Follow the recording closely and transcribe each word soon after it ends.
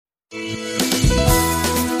Weather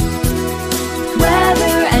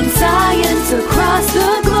and science across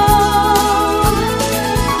the globe.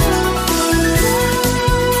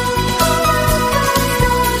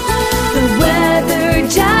 The Weather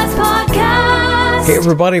Jazz Podcast. Hey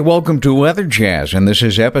everybody, welcome to Weather Jazz, and this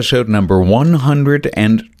is episode number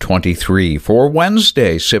 123 for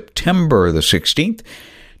Wednesday, September the 16th,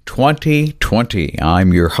 2020.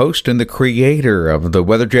 I'm your host and the creator of the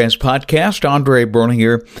Weather Jazz Podcast, Andre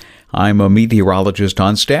Bronier. I'm a meteorologist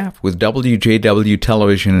on staff with WJW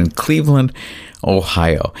Television in Cleveland,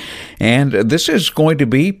 Ohio. And this is going to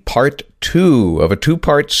be part 2 of a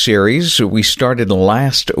 2-part series we started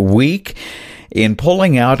last week in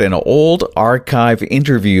pulling out an old archive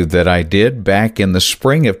interview that I did back in the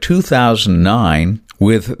spring of 2009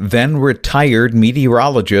 with then retired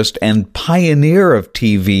meteorologist and pioneer of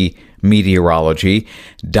TV meteorology,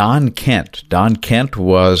 Don Kent. Don Kent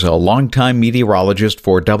was a longtime meteorologist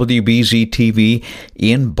for WBZ-TV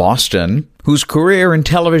in Boston, whose career in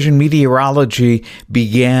television meteorology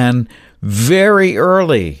began very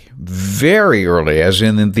early, as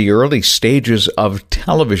in the early stages of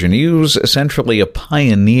television. He was essentially a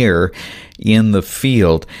pioneer in the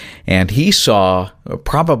field, and he saw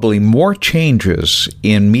probably more changes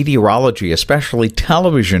in meteorology, especially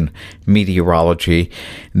television meteorology,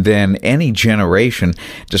 than any generation,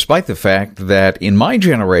 despite the fact that in my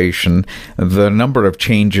generation, the number of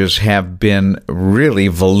changes have been really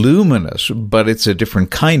voluminous, but it's a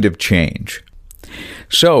different kind of change.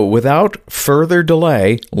 So, without further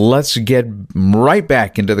delay, let's get right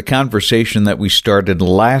back into the conversation that we started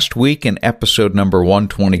last week in episode number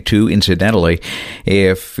 122. Incidentally,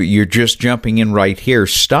 if you're just jumping in right here,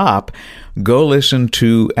 stop. Go listen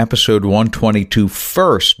to episode 122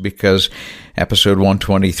 first, because episode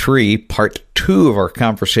 123, part 2 of our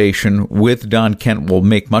conversation with Don Kent, will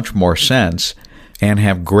make much more sense and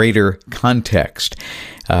have greater context.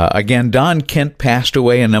 Again, Don Kent passed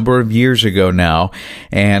away a number of years ago now,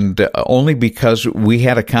 and only because we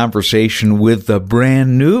had a conversation with the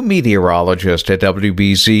brand new meteorologist at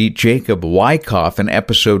WBZ, Jacob Wyckoff, in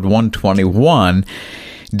episode 121,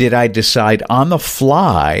 did I decide on the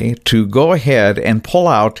fly to go ahead and pull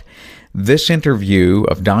out this interview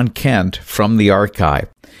of Don Kent from the archive.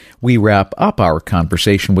 We wrap up our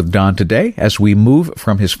conversation with Don today as we move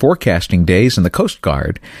from his forecasting days in the Coast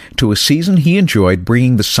Guard to a season he enjoyed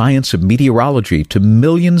bringing the science of meteorology to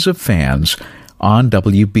millions of fans on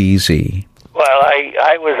WBZ. Well,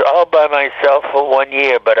 I was all by myself for 1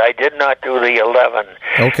 year, but I did not do the 11.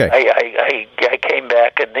 Okay. I came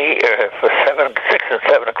back in the for 6 and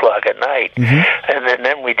 7 o'clock at night, and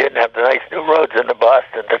then we didn't have the nice new roads into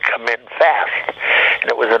Boston to come in fast,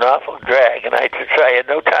 and it was an awful drag, and I had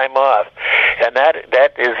no time off, and that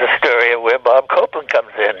is the story of where Bob Copeland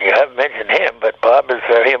comes in. You haven't mentioned him, but Bob is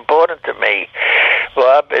very important to me.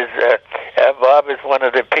 Bob is one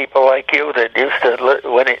of the people like you that used to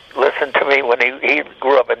listen to me when he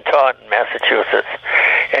grew up in Taunton, Massachusetts,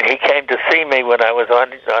 and he came to see me when I was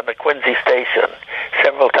on the Quincy station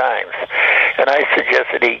several times, and I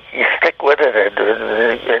suggested he stick with it, and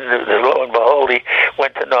lo and behold, he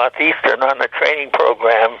went to Northeastern on the training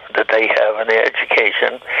program that they have in their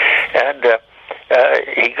education, and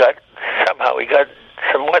he got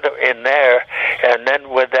some weather in there, and then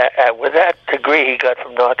with that degree he got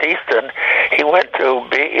from Northeastern, he went to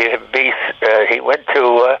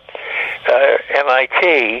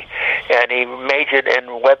MIT, and he majored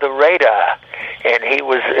in weather radar, and he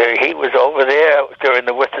was over there during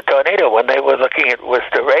the Worcester tornado when they were looking at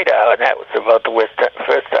Worcester radar, and that was about the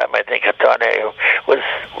first time I think a tornado was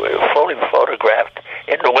fully photographed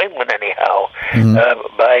in New England anyhow,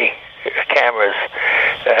 by cameras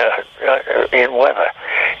in weather,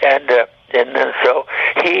 and so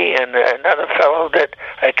he and another fellow that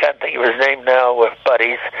I can't think of his name now were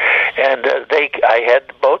buddies, and I had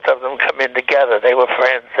both of them come in together. They were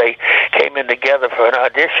friends. They came in together for an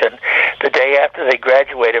audition the day after they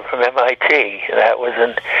graduated from MIT. That was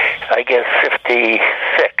in, I guess,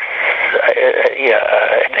 56.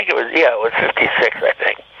 I think it was 56, I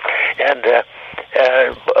think, and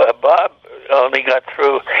Bob only got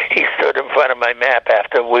through. He stood in front of my map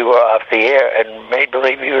after we were off the air and made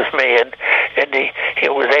believe he was me, and he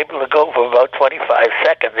was able to go for about 25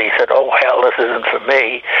 seconds. He said, "Oh hell, this isn't for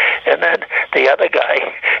me." And then the other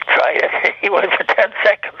guy tried it. He went for 10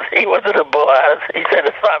 seconds. He wasn't a bull out. He said,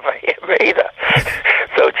 "It's not for him either."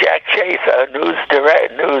 So Jack Chase, a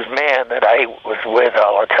newsman that I was with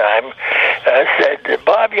all the time, said,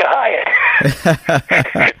 "Bob, you're hired.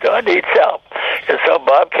 Don needs help." And so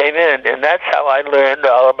Bob came in, and that's how I learned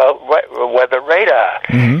all about weather radar.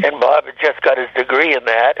 Mm-hmm. And Bob had just got his degree in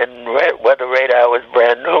that, and weather radar was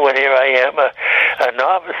brand new, and here I am, a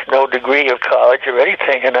novice, no degree of college or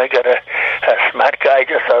anything, and I got a smart guy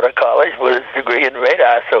just out of college with his degree in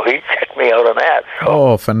radar, so he checked me out on that. So.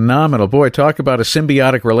 Oh, phenomenal. Boy, talk about a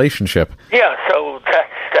symbiotic relationship. Yeah, so that's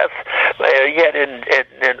yet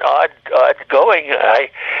in odds going, I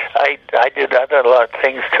did other lot of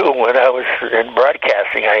things too. When I was in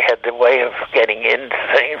broadcasting, I had the way of getting into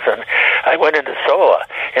things, and I went into solar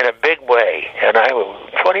in a big way, and I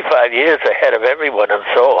was 25 years ahead of everyone in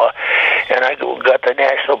solar, and I got the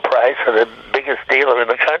national prize for the biggest dealer in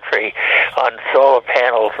the country on solar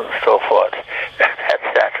panels and so forth.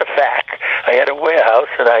 That's a fact. I had a warehouse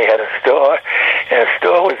and I had a store, and the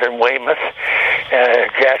store was in Weymouth.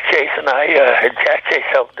 Jack Chase and Jack Chase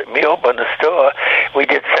helped me open the store. We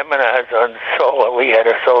did seminars on solar. We had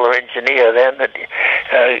a solar engineer then that,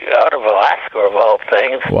 out of Alaska, of all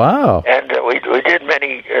things. Wow. And we did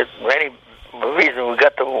many. The reason we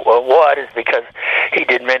got the award is because he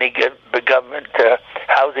did many good government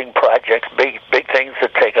housing projects, big things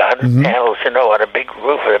that take 100 panels, on a big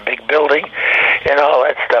roof of a big building, and all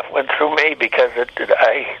that stuff went through me because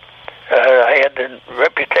I had the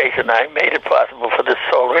reputation. I made it possible for this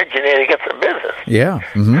solar engineer to get some business. Yeah.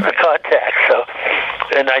 Mm-hmm. The contact. So,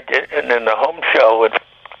 and I did, and then the home show with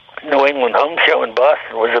New England Home Show in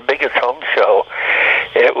Boston was the biggest home show.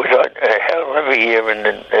 It was held every year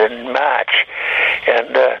in March,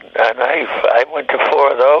 and I went to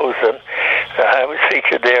 4 of those, and I was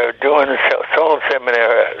featured there doing a solar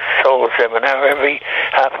seminar every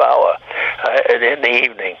half hour in the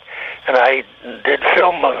evening, and I did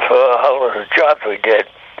film for all of the jobs we did.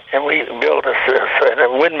 And we built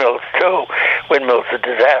and windmills too. Windmills are a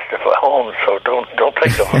disaster for homes, so don't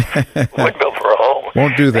think of a windmill for a home.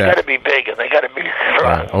 Won't do that. They got to be big and they got to be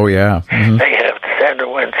strong. Oh yeah. Mm-hmm. They have to stand the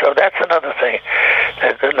wind. So that's another thing.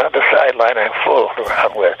 That's another sideline I fooled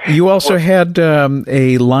around with. You also had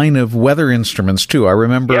a line of weather instruments too. I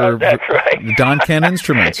remember. Yeah, that's right. Don Ken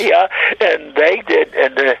Instruments. Yeah, and they did,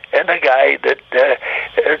 and the guy that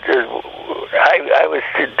I was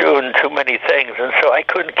doing too many things, and so I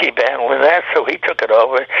couldn't keep handling that, so he took it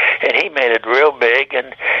over, and he made it real big,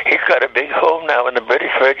 and he's got a big home now in the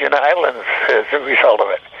British Virgin Islands as a result of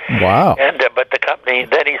it. Wow. And but the company,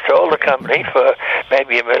 then he sold the company for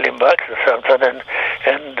maybe $1 million or something,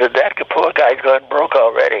 and that poor guy's gone broke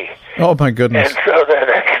already. Oh my goodness. And so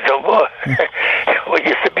that's no more. What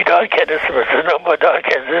used to be Don Ken Instruments, there's no more Don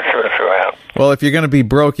Ken Instruments around. Well, if you're going to be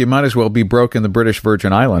broke, you might as well be broke in the British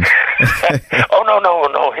Virgin Islands. Oh,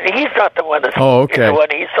 no. He's not the one that's okay. He's the one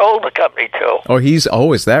he sold the company to.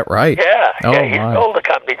 Is that right? Yeah, he my. sold the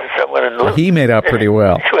company to someone in He made out pretty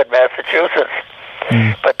well. Massachusetts.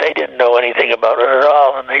 But they didn't know anything about it at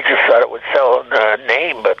all, and they just thought it would sell a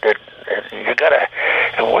name, but you got to,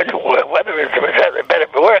 weather instruments better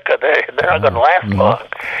work, or they're not going to last long.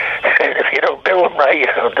 And if you don't build them right, you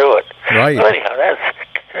don't do it. Right. So anyhow,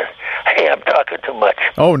 hey, I'm talking too much.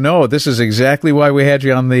 Oh no, this is exactly why we had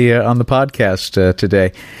you on the podcast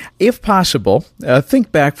today. If possible,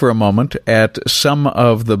 think back for a moment at some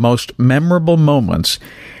of the most memorable moments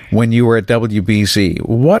when you were at WBZ.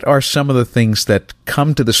 What are some of the things that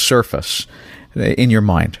come to the surface in your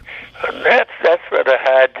mind? That's rather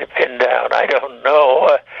hard to pin down. I don't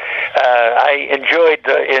know. I enjoyed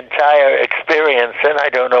the entire experience, and I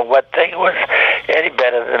don't know what thing was any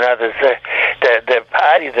better than others. The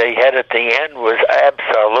party they had at the end was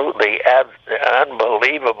absolutely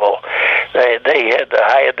unbelievable. They had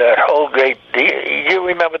hired that whole great. You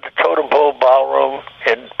remember the Totem Pole Ballroom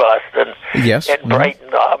in Boston? Yes. In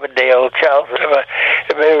Brighton, Auburndale, Charles River.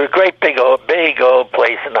 It was a great big old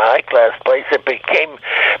place, and a high class place. It became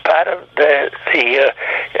part of the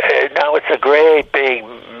now it's a great big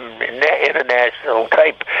international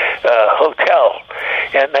type hotel,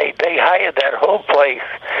 and they hired that whole place,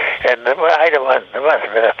 and there must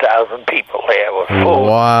have been 1,000 people there. It was full.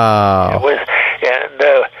 Wow. It was, and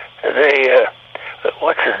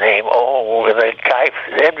what's his name? Oh, the guy,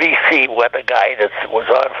 NBC weather guy that was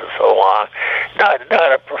on for so long. Not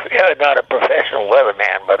a professional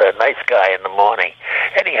weatherman, but a nice guy in the morning.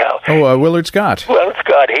 Anyhow. Oh, Willard Scott. Willard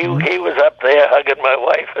Scott. He was up there hugging my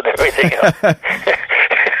wife and everything else.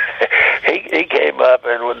 He came up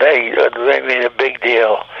and they made a big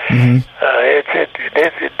deal. Mm-hmm.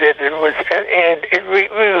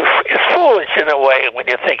 It's foolish in a way when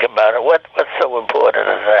you think about it. What's so important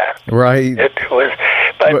is that? Right. It was,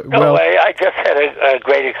 but no way. I just had a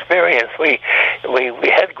great experience. We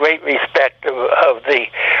had great respect of of the,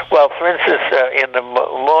 well, for instance, in the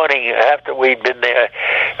morning after we'd been there,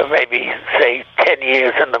 maybe say 10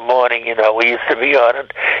 years in the morning, we used to be on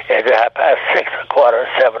it at 6:30,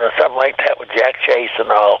 7:15, or something like that with Jack Chase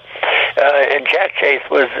and all. And Jack Chase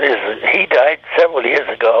he died several years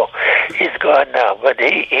ago. He's gone now, but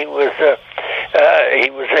he was a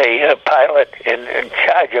pilot in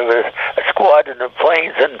charge of a squadron of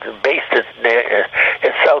planes and based at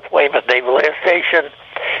South Weymouth Naval Air Station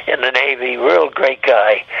in the Navy. Real great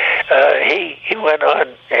guy. He went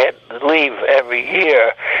on and leave every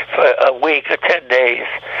year for a week or 10 days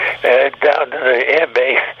down to the air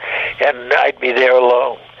base, and I'd be there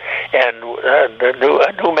alone. And a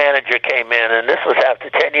new manager came in, and this was after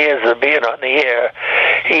 10 years of being on the air.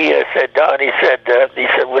 He said, Don, he said,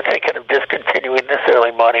 we're thinking of discontinuing this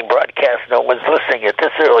early morning broadcast. No one's listening at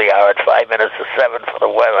this early hour at 5 minutes to 7 for the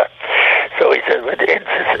weather. So he said, we're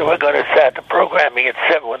going to start the programming at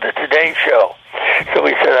 7 with the Today Show. So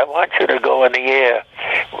he said, I want you to go in the air.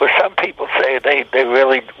 Well, some people say they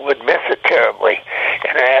really would miss it terribly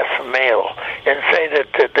and ask for mail and say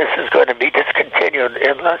that this is going to be discontinued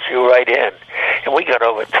unless you write in. And we got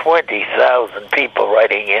over 20,000 people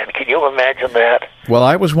writing in. Can you imagine that? Well,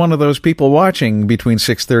 I was one of those people watching between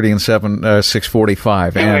 6:30 and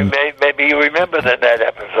 6:45. And maybe you remember that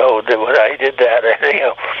episode when I did that.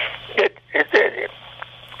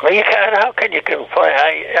 Well, you can't. How can you complain?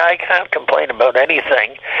 I can't complain about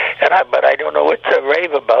anything, but I don't know what to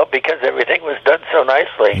rave about because everything was done so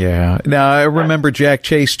nicely. Yeah. Now I remember Jack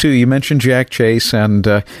Chase too. You mentioned Jack Chase,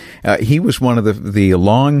 and he was one of the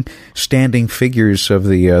long-standing figures of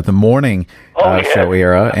the morning show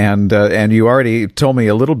era. And you already told me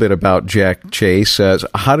a little bit about Jack Chase.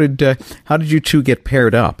 How did you two get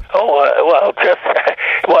paired up?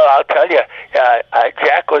 Well, I'll tell you,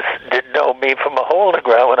 Jack didn't know me from a hole in the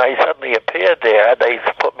ground when I suddenly appeared there. They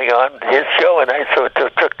put me on his show, and it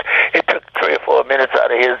took 3 or 4 minutes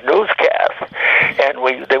out of his newscast. And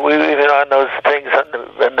we were even on those things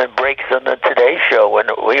on the breaks on the Today Show when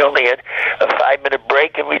we only had a 5-minute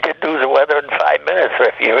break, and we did news and weather in 5 minutes,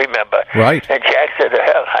 if you remember. Right. And Jack said,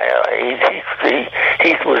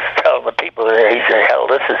 he was telling the people there, he said, hell,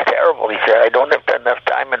 this is terrible. He said, I don't have enough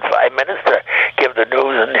time in 5 minutes to give the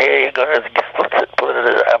news, and here you're going to split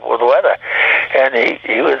it up with weather. And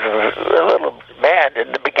he was a little mad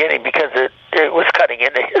in the beginning because it was cutting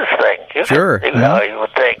into his thing. Sure. You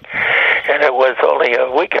would think. And it was only a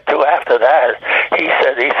week or two after that, he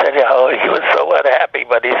said, he was so unhappy,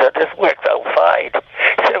 but he said, this worked out fine.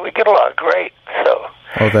 He said, we get along great. So.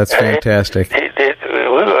 Oh, that's fantastic. We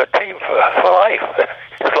were a team for life.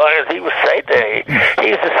 As long as he was stayed there.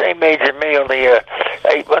 He's the same age as me, only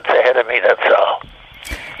 8 months ahead of me, that's all.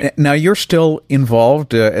 Now, you're still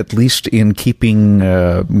involved, at least in keeping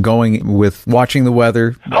going with watching the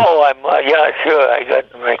weather? Oh, yeah, sure. I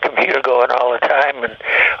got my computer going all the time, and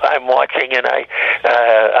I'm watching, and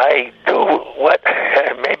I do what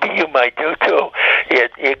maybe you might do, too.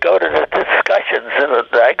 You go to the discussions, and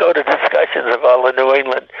I go to discussions of all the New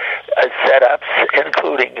England setups,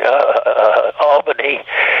 including Albany,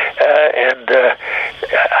 and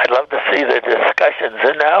I love to see the discussions.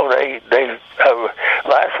 And now they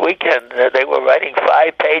last weekend they were writing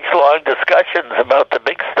 5-page long discussions about the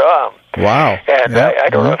big storm. Wow. And yep. I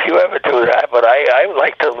don't know if you ever do that, but I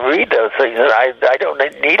like to read those things. And I don't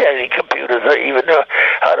need any computers or even know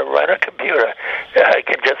how to run a computer. I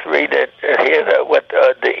can just read it and hear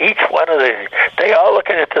each one of they all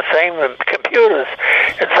looking at the same computers,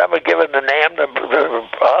 and some are giving the NAM,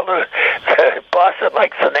 Boston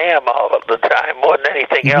likes the NAM all of the time more than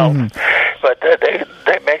anything else. But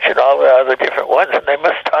they mention all the other different ones, and they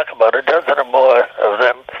must talk about a dozen or more of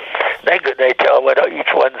them. They tell what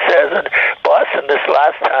each one says. And Boston this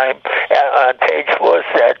last time on page 4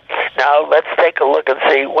 said, now let's take a look and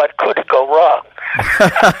see what could go wrong.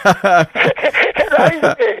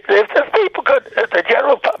 If people if the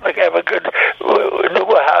general public ever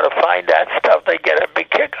knew how to find that stuff, they get a big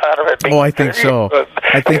kick out of it. Oh, I think so.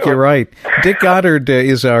 I think you're right. Dick Goddard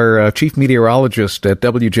is our chief meteorologist at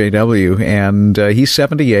WJW, and he's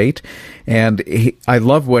 78. And I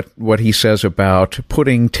love what he says about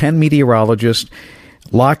putting 10 meteorologists,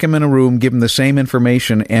 lock them in a room, give them the same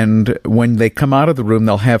information, and when they come out of the room,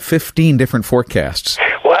 they'll have 15 different forecasts.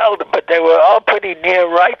 Well, but they were all pretty near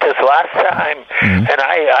right this last time, and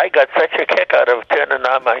I got such a kick out of turning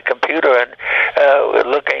on my computer and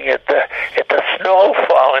looking at the snow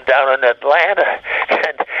falling down in Atlanta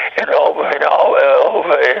and over in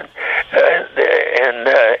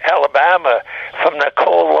Alabama from the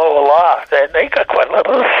cold lower loft, and they got quite a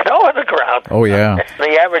little snow on the ground. Oh yeah.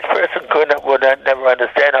 The average person would never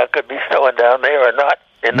understand how it could be snowing down there or not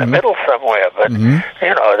in in the middle somewhere. But,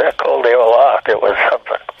 that cold air aloft, it was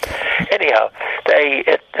something. Anyhow,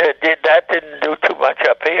 that didn't do too much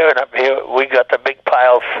up here, and up here we got the big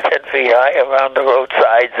piles 10 feet high around the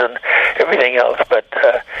roadsides and everything else. But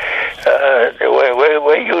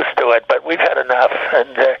we're used to it. But we've had enough,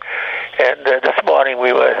 and this morning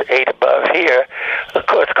we were 8 above here. Of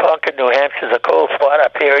course, Concord, New Hampshire is a cold spot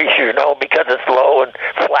up here, as you know, because it's low and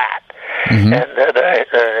flat. And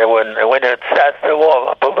when it starts to warm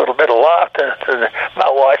up a little bit aloft,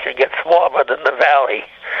 Mount Washington gets warmer than the valley,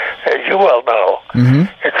 as you well know.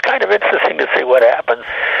 It's kind of interesting to see what happens.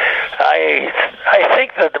 I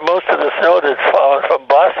think that most of the snow that's fallen from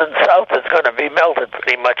Boston south is going to be melted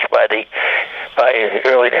pretty much by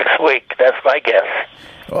early next week. That's my guess.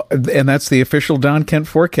 And that's the official Don Kent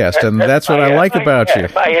forecast, and that's what I like about you.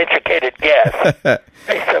 My educated guess,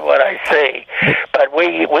 based on what I see. But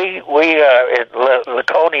we are in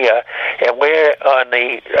Laconia, and we're on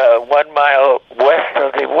the 1 mile west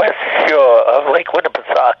of the west shore of Lake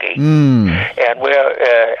Winnipesaukee. And we're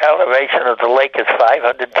elevation of the lake is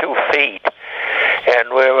 502 feet, and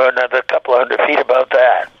we're another couple of hundred feet above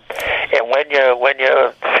that. And when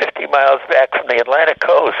you're 50 miles back from the Atlantic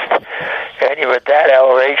coast, and you're at that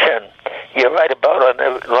elevation, you're right about on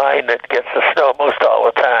the line that gets the snow most all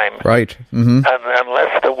the time. Right.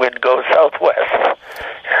 Unless the wind goes southwest.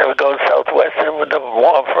 If it goes southwest, and when the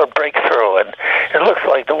warm front breaks through, and it looks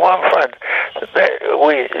like the warm front,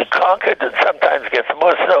 we Concord sometimes gets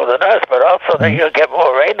more snow than us, but also they get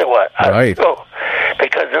more rain than what us do,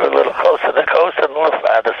 because they're a little closer to the coast and a little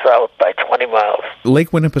farther south by 20 miles.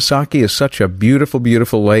 Lake Winnipesaukee is such a beautiful,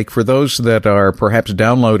 beautiful lake. For those that are perhaps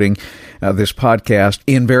downloading this podcast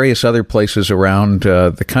in various other places around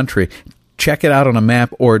the country, check it out on a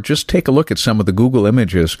map, or just take a look at some of the Google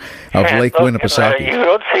images of Lake Winnipesaukee. You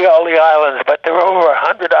don't see all the islands, but there are over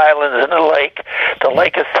 100 islands in the lake. The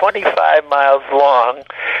lake is 25 miles long,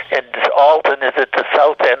 and Alton is at the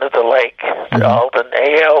south end of the lake. Alton,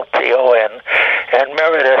 Alton, and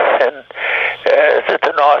Meredith is at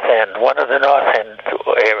the north end, one of the north end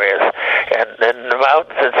areas. And then the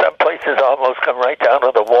mountains in some places almost come right down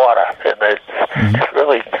to the water. And it's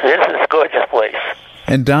really, this is a gorgeous place.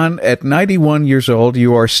 And Don, at 91 years old,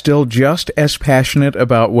 you are still just as passionate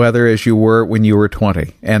about weather as you were when you were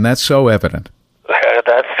 20, and that's so evident.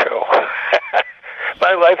 That's true.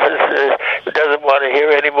 My wife doesn't want to hear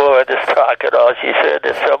any more of this talk at all. She said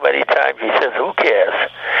this so many times. She says, "Who cares?"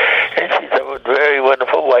 And she's a very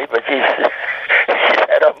wonderful wife, but she's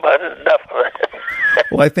had enough of it.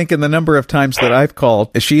 Well, I think in the number of times that I've called,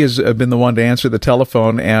 she has been the one to answer the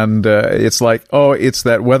telephone, and it's like, oh, it's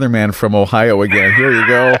that weatherman from Ohio again. Here you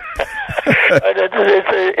go.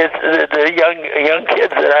 It's the young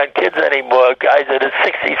kids that aren't kids anymore, guys that are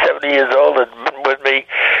 60, 70 years old and been with me.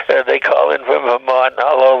 They call in from Vermont and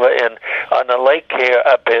all over, and on the lake here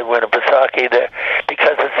up in Winnipesaukee,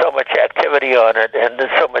 because there's so much activity on it, and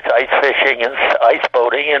there's so much ice fishing and ice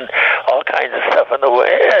boating and all kinds of stuff in the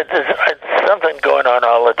way. There's something going on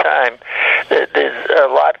all the time. There's a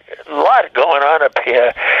lot going on up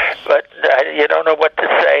here, but you don't know what to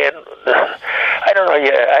say, and I don't know.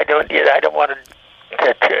 I don't want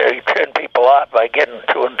to turn people off by getting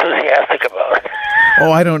too enthusiastic about it.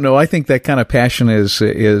 Oh, I don't know. I think that kind of passion is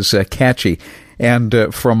catchy. And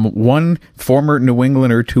from one former New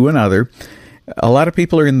Englander to another, a lot of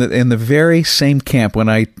people are in the very same camp when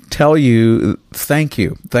I tell you, thank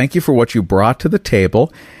you for what you brought to the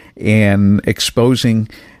table in exposing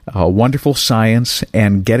wonderful science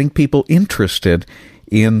and getting people interested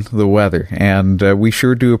in the weather. And we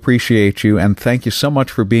sure do appreciate you, and thank you so much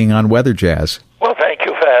for being on Weather Jazz. Well, thank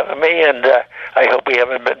you for having me, and I hope we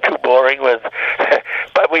haven't been too boring with.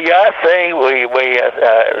 But we are saying we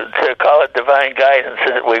to call it divine guidance,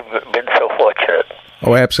 that we've been so fortunate.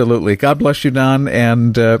 Oh, absolutely. God bless you, Don,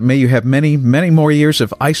 and may you have many, many more years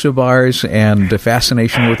of isobars and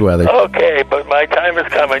fascination with weather. Okay, but my time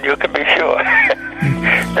is coming, you can be sure.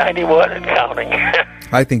 91 and counting.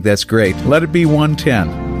 I think that's great. Let it be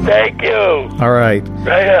 110. Thank you. All right.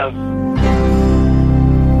 Right up.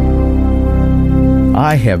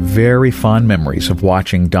 I have very fond memories of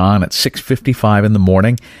watching Don at 6:55 in the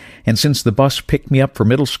morning, and since the bus picked me up for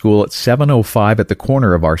middle school at 7:05 at the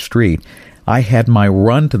corner of our street, I had my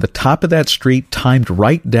run to the top of that street timed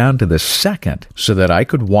right down to the second so that I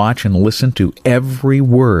could watch and listen to every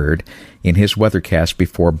word in his weathercast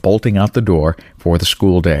before bolting out the door for the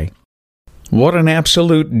school day. What an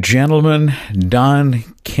absolute gentleman Don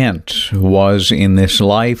Kent was in this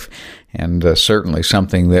life, and certainly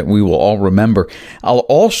something that we will all remember. I'll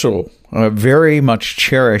also very much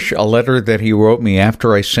cherish a letter that he wrote me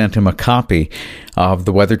after I sent him a copy of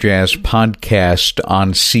the Weather Jazz podcast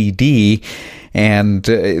on CD, and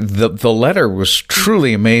the letter was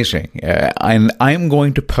truly amazing. And I'm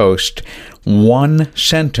going to post one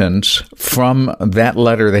sentence from that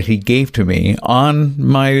letter that he gave to me on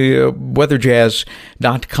my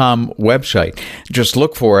weatherjazz.com website. Just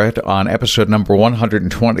look for it on episode number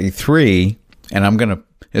 123, and I'm going to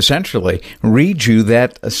essentially read you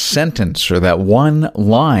that sentence or that one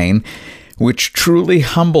line, which truly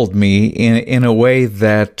humbled me in a way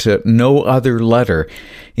that no other letter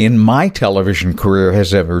in my television career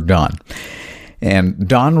has ever done. And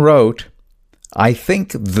Don wrote, "I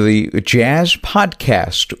think the jazz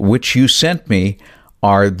podcast which you sent me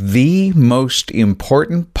are the most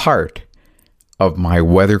important part of my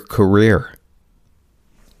weather career."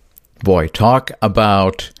 Boy, talk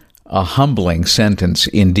about a humbling sentence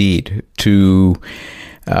indeed, to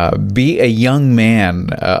be a young man,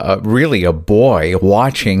 really a boy,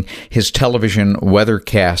 watching his television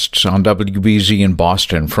weathercasts on WBZ in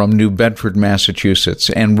Boston from New Bedford, Massachusetts,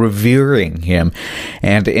 and revering him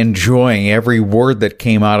and enjoying every word that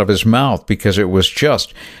came out of his mouth because it was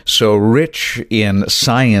just so rich in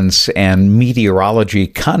science and meteorology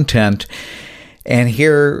content. And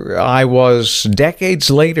here I was, decades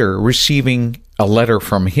later, receiving a letter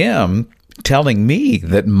from him telling me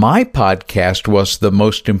that my podcast was the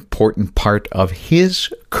most important part of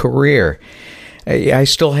his career. I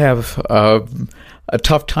still have a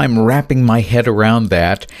tough time wrapping my head around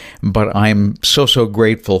that, but I'm so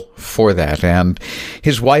grateful for that. And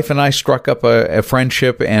his wife and I struck up a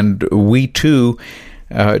friendship, and we too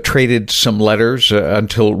traded some letters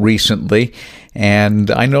until recently. And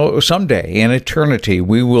I know someday, in eternity,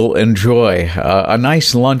 we will enjoy a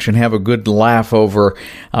nice lunch and have a good laugh over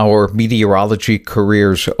our meteorology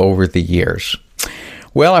careers over the years.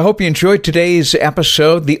 Well, I hope you enjoyed today's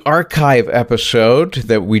episode, the archive episode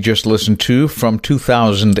that we just listened to from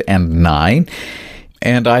 2009.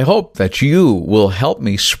 And I hope that you will help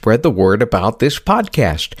me spread the word about this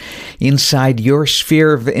podcast inside your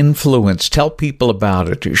sphere of influence. Tell people about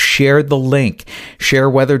it. Share the link. Share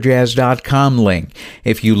weatherjazz.com link.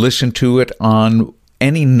 If you listen to it on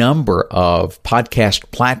any number of podcast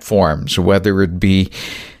platforms, whether it be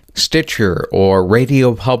Stitcher or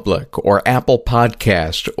Radio Public or Apple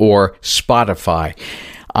Podcast or Spotify,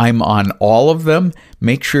 I'm on all of them.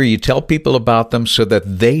 Make sure you tell people about them so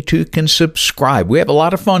that they too can subscribe. We have a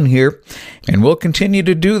lot of fun here, and we'll continue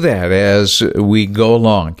to do that as we go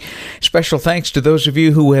along. Special thanks to those of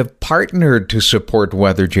you who have partnered to support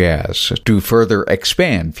Weather Jazz to further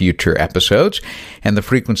expand future episodes and the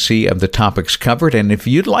frequency of the topics covered. And if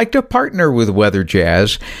you'd like to partner with Weather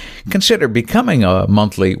Jazz, consider becoming a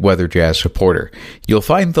monthly Weather Jazz supporter. You'll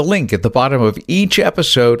find the link at the bottom of each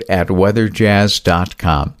episode at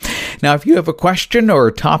weatherjazz.com. Now, if you have a question or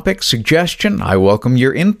a topic suggestion, I welcome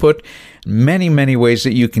your input. Many ways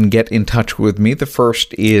that you can get in touch with me. The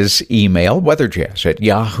first is email,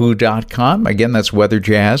 weatherjazz@yahoo.com. Again, that's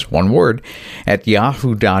weatherjazz, one word, at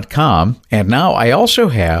yahoo.com. And now I also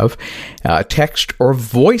have text or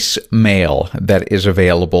voicemail that is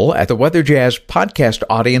available at the Weather Jazz Podcast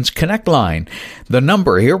Audience Connect line. The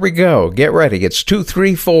number, here we go. Get ready. It's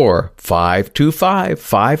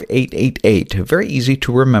 234-525-5888. Very easy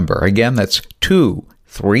to remember. Again, that's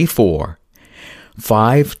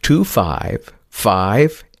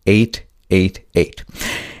 234-525-5888.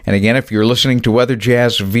 And again, if you're listening to Weather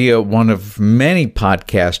Jazz via one of many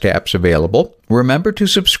podcast apps available, remember to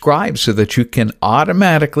subscribe so that you can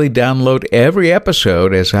automatically download every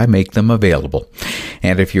episode as I make them available.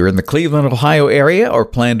 And if you're in the Cleveland, Ohio area or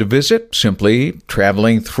plan to visit, simply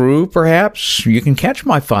traveling through perhaps, you can catch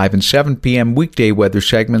my 5 and 7 p.m. weekday weather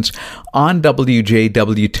segments on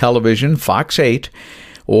WJW Television, Fox 8,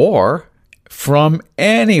 or from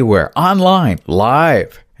anywhere online,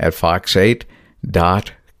 live at fox8.com.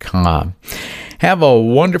 Have a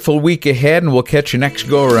wonderful week ahead, and we'll catch you next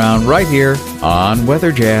go-around right here on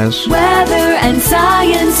Weather Jazz. Weather and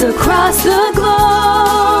science across the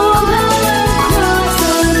globe.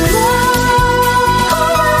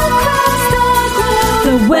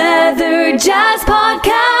 The Weather Jazz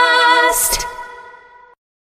Podcast.